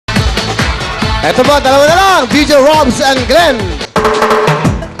Eto po, dalawa na lang. DJ Robs and Glenn.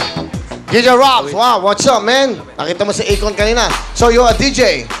 DJ Robs, wow, what's up, man? Nakita mo si Akon kanina. So, you're a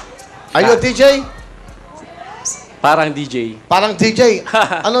DJ. Are you a DJ? Parang DJ. Parang DJ.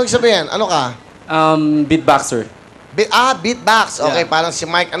 Ano yung sabihin? Ano ka? Beatboxer. Beatbox. Okay, Yeah. parang si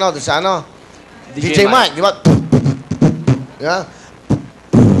Mike, ano, doon sa ano? DJ DJ Mike, di ba? Yeah.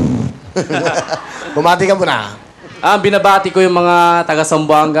 Bumati ka muna. Binabati ko yung mga taga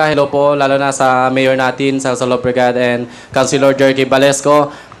Zamboanga. Hello po, lalo na sa mayor natin, sa Solo Brigade, and Councilor Jerky Balesco.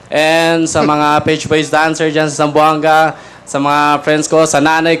 And sa mga page boys dancer dyan sa Zamboanga, sa mga friends ko, sa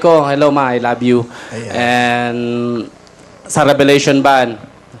nanay ko, hello ma, I love you. Ayan. And sa Revelation Band,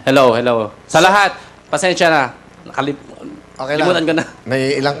 hello, hello. Sa lahat, pasensya na. Okay lang. Limutan ko na.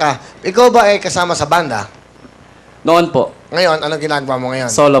 Naiilang ka. Ikaw ba ay kasama sa banda? Noon po, Ngayon, anong ginagawa mo ngayon?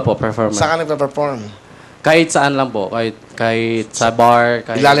 solo po, performer. Saan ka nagpe-perform? Kahit saan lang po, kahit sa bar,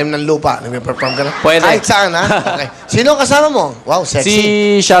 kahit... Ilalim ng lupa, nagpe-perform ka na? Pwede. Kahit saan, ha? Okay. Sino ang kasama mo? Wow, Si sexy.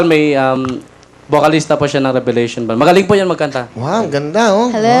 SHALMAE, vocalista po siya ng Revelation Band. Magaling po yan magkanta. Wow, ganda, oh.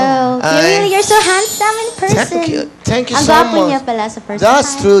 Hello. Ay. You're so handsome in person. Thank you. Thank you Ang so gwapo much. niya pala sa person.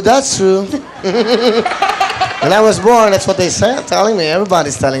 That's true, that's true. When I was born, that's what they said, telling me.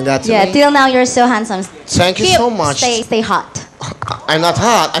 Everybody's telling that to Yeah, me. till now you're so handsome. Thank you Keep- so much. Stay hot. I'm not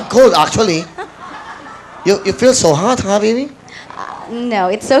hot. I'm cold, actually. You feel so hot, huh, baby?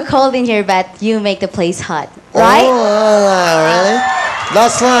 No, it's so cold in here, but you make the place hot. Right? Oh, really?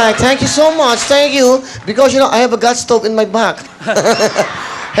 That's right. Thank you so much. Thank you. Because, you know, I have a gas stove in my back.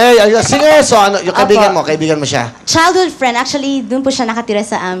 Hey, are you a singer? So, ano, yung kaibigan mo siya? Childhood friend. Actually, dun po siya nakatira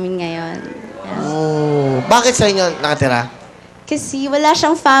sa amin ngayon. Yeah. Oh, bakit sa inyo nakatira? Kasi wala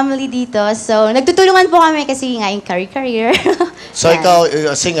siyang family dito. So, nagtutulungan po kami kasi nga yung career. So, Yeah. ikaw,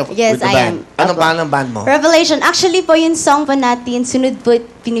 you're a singer Yes, with the I band. am. Anong Opo. pangalan ng band mo? Revelation. Actually po, yung song po natin, sunod po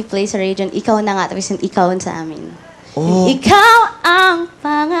piniplay sa radio, ikaw na nga, tapos yung ikaw sa amin. Oh. Ikaw ang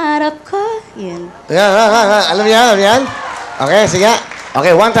pangarap ko. Yun. Yeah. Alam niya, alam yan? Okay, sige.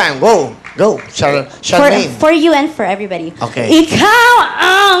 Okay, one time. Go. Go. Charmaine. For you and for everybody. Okay. Ikaw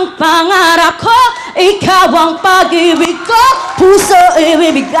ang pangarap ko, ikaw ang pag-ibig ko, puso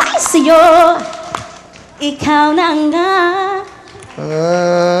ibibigay sa'yo. Ikaw na nga.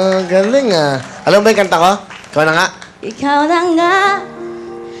 Galing ah. Alam mo ba yung kanta ko? Ikaw na nga. Ikaw na nga.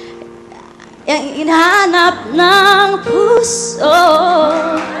 Yung hinahanap ng puso.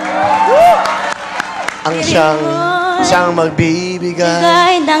 Ang siyang magbibigay.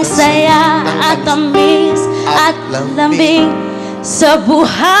 Bigay ng saya at tamis at lambing sa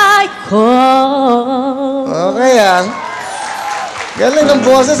buhay ko. Okay ah. Galing ng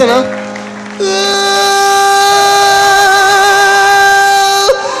boses, ano?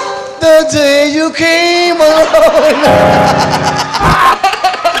 The day you came along.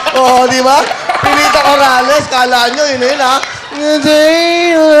 Oo, di ba? Pinita Corrales, kala nyo, yun ha? The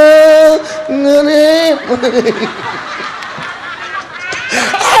day you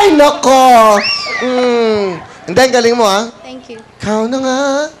Ay, nako! Hindi, galing mo, ha? Thank you. Ikaw na nga.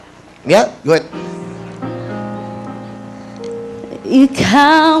 Yeah, good.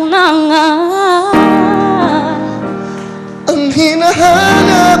 Ikaw na nga. Ang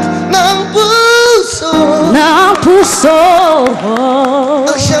hinahanap ng puso. Ng puso.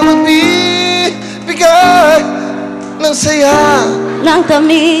 Ang siyang magbibigay ng saya Ng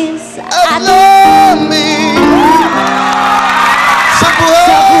tamis at lamig sa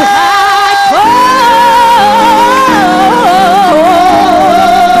buhay. buhay ko.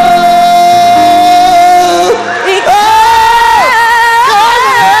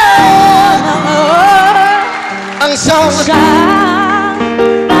 Ang siyang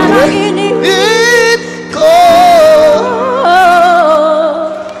Panaginip ko.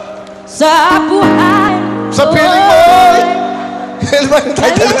 sa buhay. Sa piling mo. Ano ba yung Ano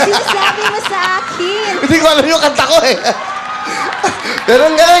title yung na? sinasabi mo sa akin? Hindi ko alam yung kanta ko eh. Pero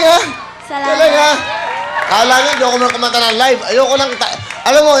ang galing ha. Salamat. Galing ha. Kala nyo, hindi ako man kumanta ng live. Ayoko lang,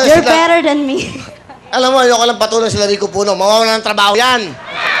 alam mo, You're better than me. alam mo, ayoko lang patuloy sila Rico Puno. Mawawala ng trabaho yan.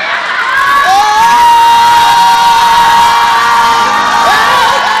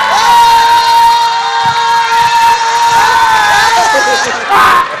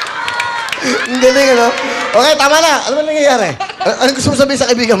 Ang galing, ano? Okay, tama na. Ano ba nangyayari? Ano gusto mo sabihin sa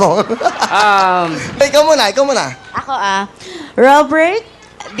kaibigan mo? Ikaw muna. Ako Robert,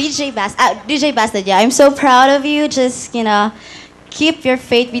 DJ Bastard, I'm so proud of you. Just, keep your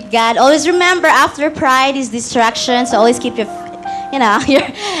faith with God. Always remember, after pride is distraction. So always keep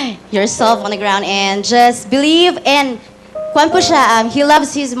yourself on the ground and just believe and Kwan po siya, he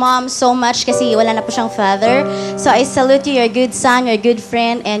loves his mom so much kasi wala na po siyang father. So I salute you, you're a good son, you're a good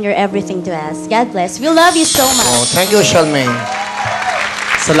friend, and you're everything to us. God bless. We love you so much. Oh, thank you, SHALMAE.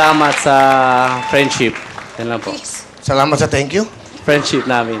 Salamat sa friendship. Yan lang po. Salamat sa thank you. Friendship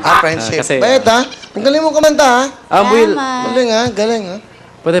namin. Friendship. Kasi, Bayad ha? Ang galing mo kumanta ha? Will, Salamat. Galing ha? Galing ha?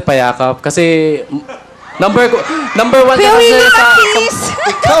 pwede payakap. Kasi, number one Kuya kasi Willie, sa... please!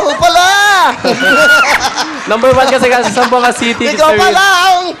 Ikaw pala! Number one kasi sa Zamboanga City. Ikaw Mr. Will. pala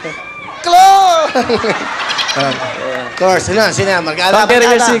ang Of course, sino yan? Markada,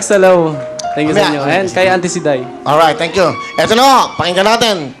 Pang-Carrier markada. 6, hello. Thank you sa inyo. And kay Auntie Siday. Alright, thank you. Eto na, pakinggan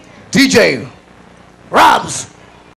natin. DJ Robs